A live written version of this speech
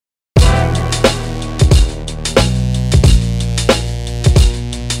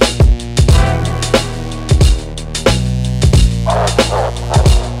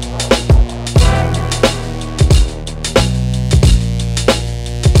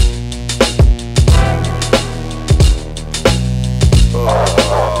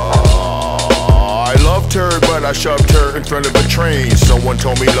I shoved her in front of a train. Someone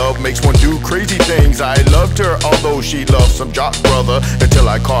told me love makes one do crazy things. I loved her, although she loved some jock brother, until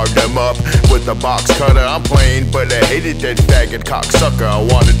I carved him up with a box cutter. I'm plain, but I hated that faggot cocksucker. I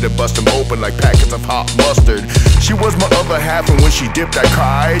wanted to bust him open like packets of hot mustard. She was my other half, and when she dipped I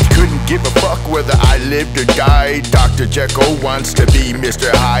cried. Couldn't give a fuck whether I lived or died. Dr. Jekyll wants to be Mr.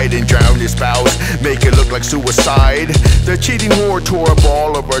 Hyde and drown his spouse, make it look like suicide. The cheating whore tore up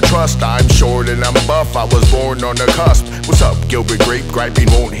all of her trust. I'm short and I'm buff, I was born on the cusp. What's up, Gilbert Grape? Griping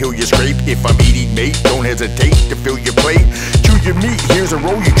won't heal your scrape. If I'm eating mate, don't hesitate to fill your plate. Chew your meat, here's a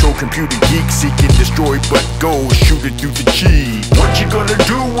roll you troll computer geek. Seek and destroy, but go shoot it through the cheek. What you gonna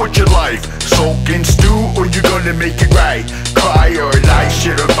do with your life? Soak and stew, or you gonna make it right? Cry or light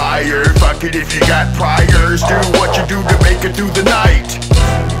shit on fire. Fuck it if you got priors. Do what you do to make it through the night.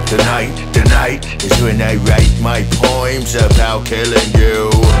 The night is when I write my poems about killing you.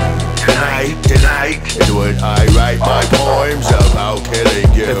 Tonight is when I write my poems about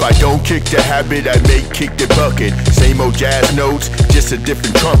killing you. If I don't kick the habit, I may kick the bucket. Same old jazz notes, just a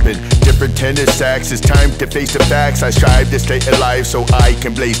different trumpet. Different tennis sacks, it's time to face the facts. I strive to stay alive so I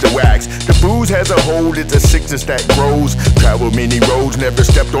can blaze the wax. The booze has a hold, it's a sickness that grows. Travel many roads, never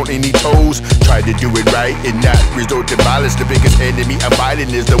stepped on any toes. Try to do it right and not resort to violence. The biggest enemy I'm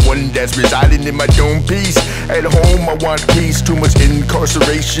fighting is the one that's residing in my dome piece. At home I want peace, too much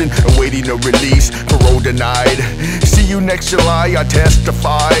incarceration, awaiting a release, parole denied. See you next July, I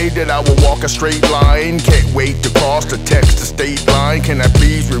testify that I will walk a straight line. Can't wait to cross the Texas state line. Can I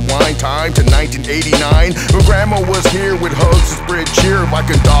please rewind time to 1989, when grandma was here with hugs and spread cheer? If I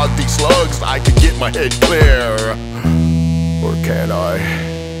can dodge these slugs, I can get my head clear. Or can I?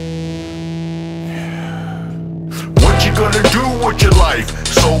 What you gonna do with your life?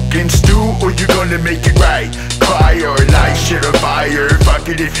 Soak and stew, or you gonna make it right? Cry or light shit on fire. Fuck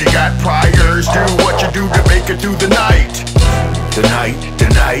it if you got priors. Do what you do to make it through the night. The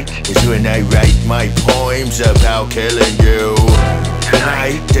night is when I write my poems about killing you.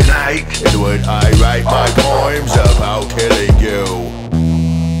 Tonight is when I write my poems about killing you.